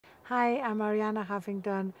Hi, I'm Arianna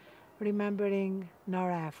Huffington, remembering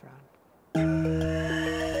Nora Ephron.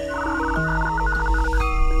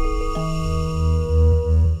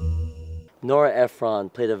 Nora Ephron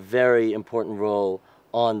played a very important role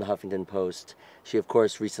on the Huffington Post. She, of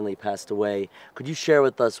course, recently passed away. Could you share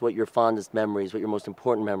with us what your fondest memories, what your most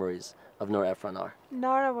important memories of Nora Ephron are?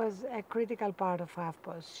 Nora was a critical part of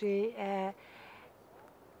HuffPost.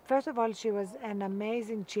 First of all, she was an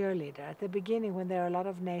amazing cheerleader. At the beginning, when there were a lot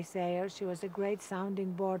of naysayers, she was a great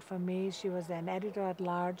sounding board for me. She was an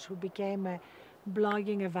editor-at-large who became a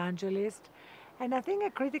blogging evangelist. And I think a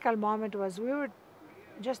critical moment was we were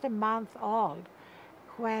just a month old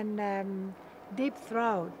when Deep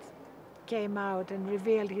Throat came out and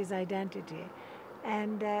revealed his identity.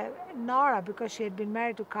 And Nora, because she had been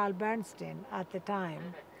married to Carl Bernstein at the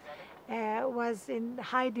time, was in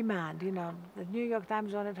high demand. You know, the New York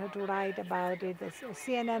Times wanted her to write about it. The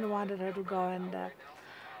CNN wanted her to go and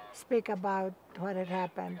speak about what had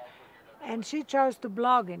happened. And she chose to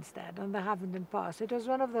blog instead on the Huffington Post. It was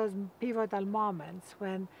one of those pivotal moments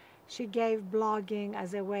when she gave blogging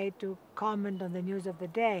as a way to comment on the news of the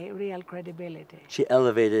day real credibility. She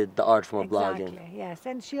elevated the art form of blogging. Exactly, yes.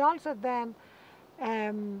 And she also then,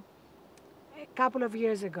 a couple of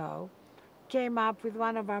years ago, came up with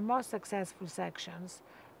one of our most successful sections.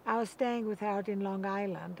 I was staying with her out in Long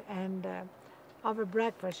Island, and over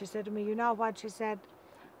breakfast she said to me, you know what, she said,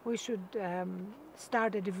 we should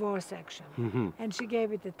start a divorce section. And she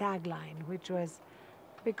gave it a tagline, which was,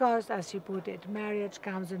 because, as she put it, marriage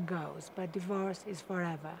comes and goes, but divorce is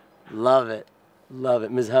forever. Love it. Love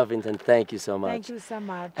it. Ms. Huffington, thank you so much. Thank you so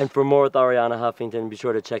much. And for more with Arianna Huffington, be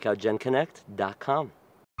sure to check out genConnect.com.